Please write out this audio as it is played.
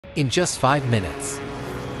In just 5 minutes,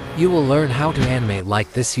 you will learn how to animate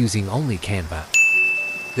like this using only Canva.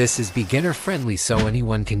 This is beginner friendly, so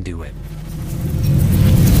anyone can do it.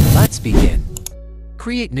 Let's begin.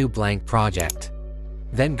 Create new blank project.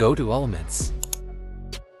 Then go to Elements.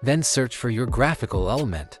 Then search for your graphical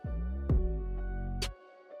element.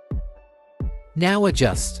 Now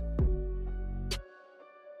adjust.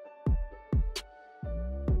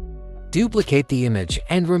 Duplicate the image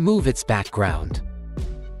and remove its background.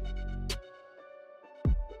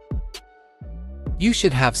 You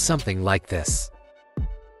should have something like this.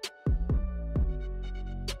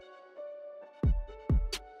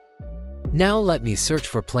 Now let me search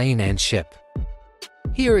for plane and ship.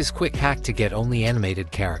 Here is quick hack to get only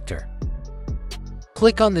animated character.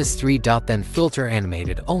 Click on this 3 dot, then filter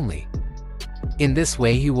animated only. In this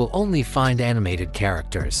way you will only find animated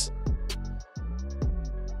characters.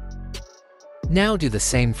 Now do the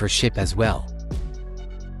same for ship as well.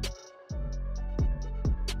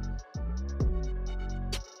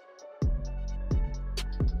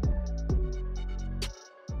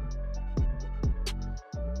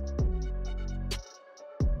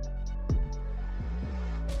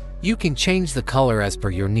 You can change the color as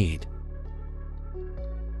per your need.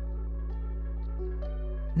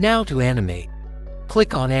 Now to animate,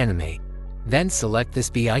 click on Animate, then select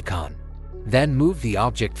this B icon. Then move the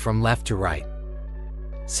object from left to right.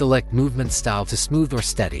 Select movement style to smooth or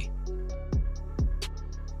steady.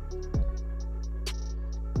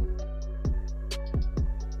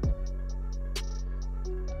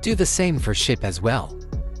 Do the same for ship as well.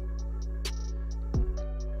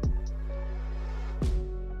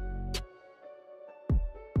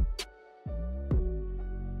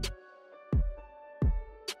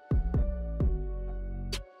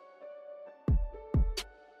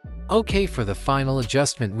 Okay, for the final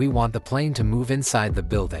adjustment, we want the plane to move inside the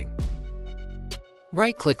building.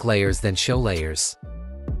 Right-click Layers, then Show Layers.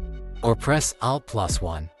 Or press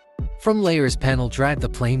Alt+1. From Layers panel, drag the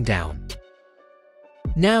plane down.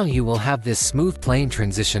 Now you will have this smooth plane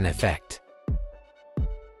transition effect.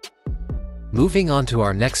 Moving on to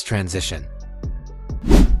our next transition.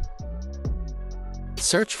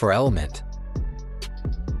 Search for element.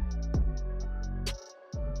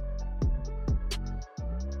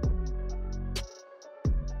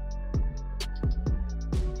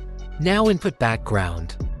 Now input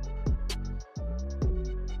background.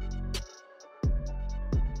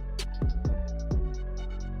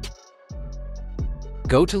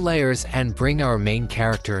 Go to Layers and bring our main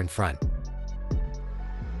character in front.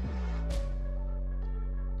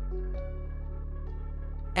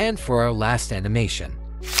 And for our last animation,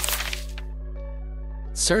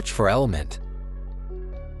 search for element.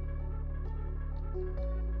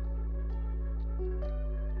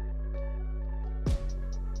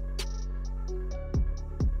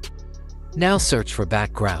 Now search for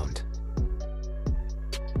background.